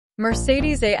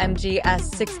Mercedes-AMG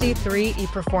S63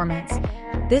 E-Performance.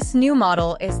 This new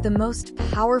model is the most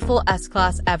powerful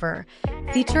S-Class ever,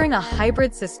 featuring a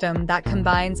hybrid system that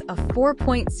combines a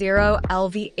 4.0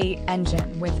 LV8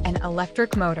 engine with an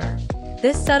electric motor.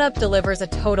 This setup delivers a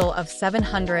total of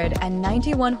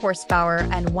 791 horsepower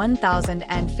and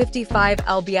 1,055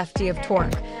 lb-ft of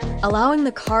torque, allowing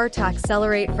the car to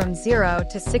accelerate from 0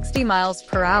 to 60 miles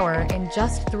per hour in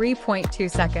just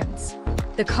 3.2 seconds.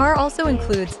 The car also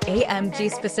includes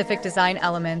AMG-specific design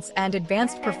elements and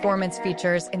advanced performance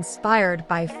features inspired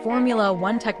by Formula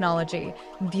One technology.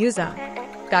 Buza.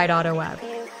 Guide AutoWeb.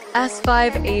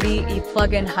 S580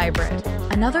 E-Plug-in Hybrid.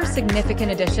 Another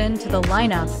significant addition to the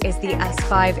lineup is the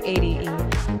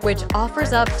S580E, which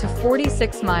offers up to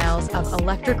 46 miles of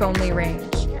electric-only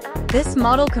range. This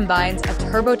model combines a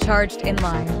turbocharged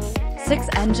inline-six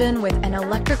engine with an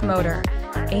electric motor,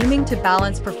 aiming to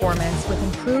balance performance with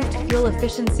improved fuel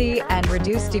efficiency and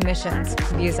reduced emissions.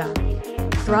 Buza.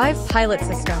 Drive Pilot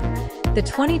System. The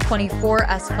 2024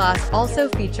 S-Class also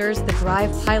features the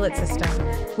Drive Pilot System,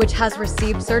 which has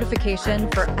received certification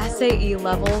for SAE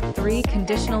Level 3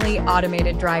 conditionally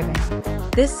automated driving.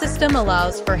 This system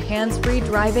allows for hands-free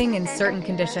driving in certain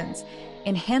conditions,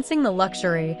 enhancing the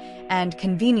luxury and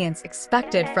convenience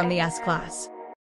expected from the S-Class.